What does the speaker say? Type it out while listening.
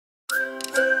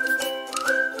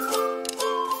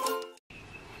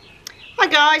Hi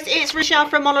guys, it's Rochelle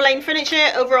from Lane Furniture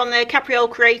over on the Capriole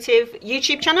Creative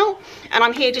YouTube channel, and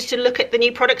I'm here just to look at the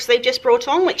new products they've just brought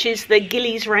on, which is the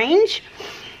Gillys range,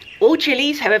 or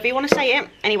Gillys, however you want to say it.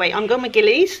 Anyway, I'm going with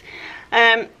Gillys.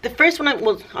 The first one,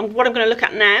 what I'm going to look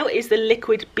at now is the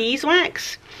liquid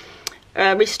beeswax.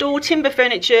 Restore timber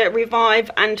furniture, revive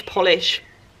and polish.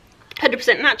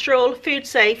 100% natural, food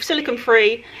safe, silicone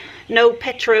free, no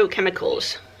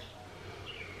petrochemicals.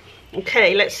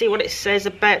 Okay, let's see what it says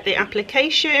about the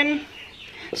application.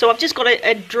 So I've just got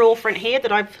a drawer front here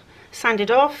that I've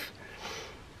sanded off.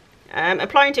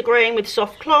 Applying to grain with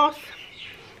soft cloth.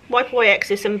 Wipe away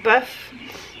excess and buff.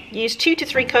 Use 2 to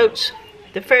 3 coats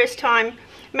the first time.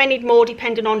 May need more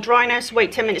depending on dryness.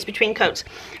 Wait 10 minutes between coats.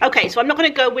 Okay, so I'm not going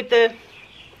to go with the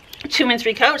 2 and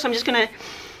 3 coats. I'm just going to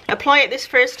apply it this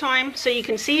first time so you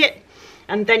can see it.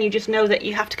 And then you just know that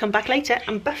you have to come back later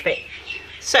and buff it.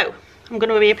 So I'm going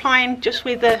to be applying just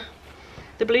with the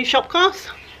blue shop cloth.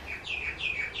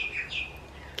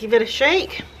 Give it a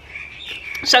shake.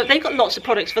 So they've got lots of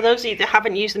products for those of you that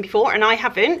haven't used them before, and I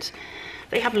haven't.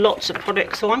 They have lots of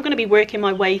products, so I'm going to be working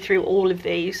my way through all of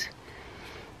these.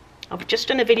 I've just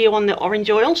done a video on the orange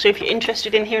oil, so if you're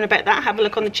interested in hearing about that, have a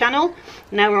look on the channel.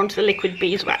 Now we're on to the liquid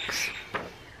beeswax.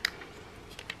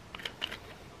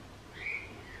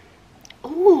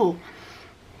 Oh,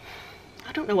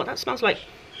 I don't know what that smells like.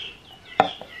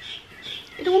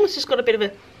 It almost has got a bit of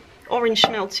an orange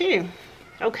smell too.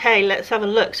 Okay, let's have a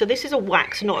look. So this is a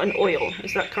wax, not an oil.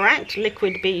 Is that correct?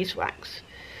 Liquid beeswax.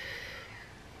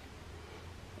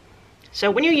 So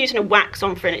when you're using a wax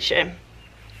on furniture,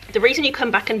 the reason you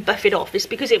come back and buff it off is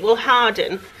because it will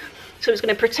harden. So it's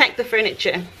going to protect the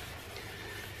furniture.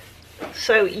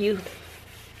 So you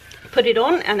put it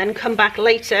on and then come back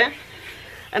later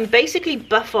and basically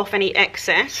buff off any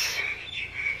excess.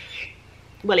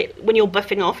 Well, when you're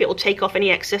buffing off, it will take off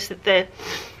any excess that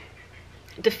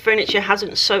the furniture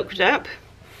hasn't soaked up,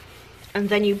 and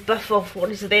then you buff off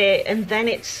what is there, and then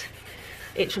it's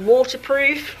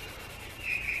waterproof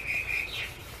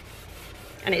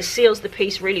and it seals the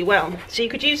piece really well. So you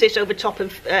could use this over top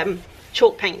of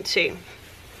chalk paint too,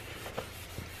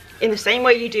 in the same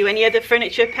way you do any other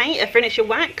furniture paint, a furniture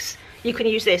wax. You can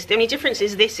use this. The only difference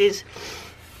is this is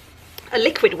a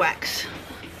liquid wax,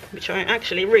 which I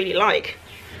actually really like.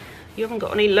 You haven't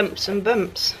got any lumps and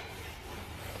bumps.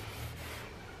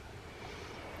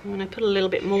 I'm going to put a little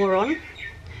bit more on.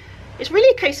 It's really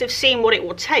a case of seeing what it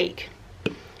will take.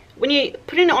 When you're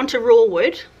putting it onto raw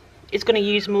wood, it's going to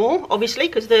use more, obviously,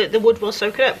 because the wood will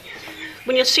soak it up.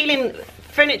 When you're sealing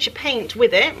furniture paint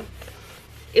with it,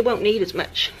 it won't need as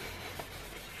much.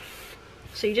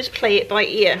 So you just play it by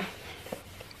ear.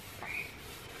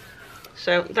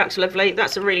 So that's lovely.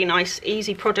 That's a really nice,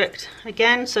 easy product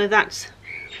again. So that's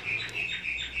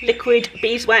liquid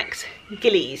beeswax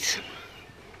Gillys.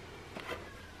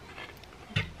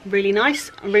 Really nice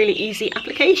and really easy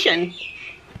application.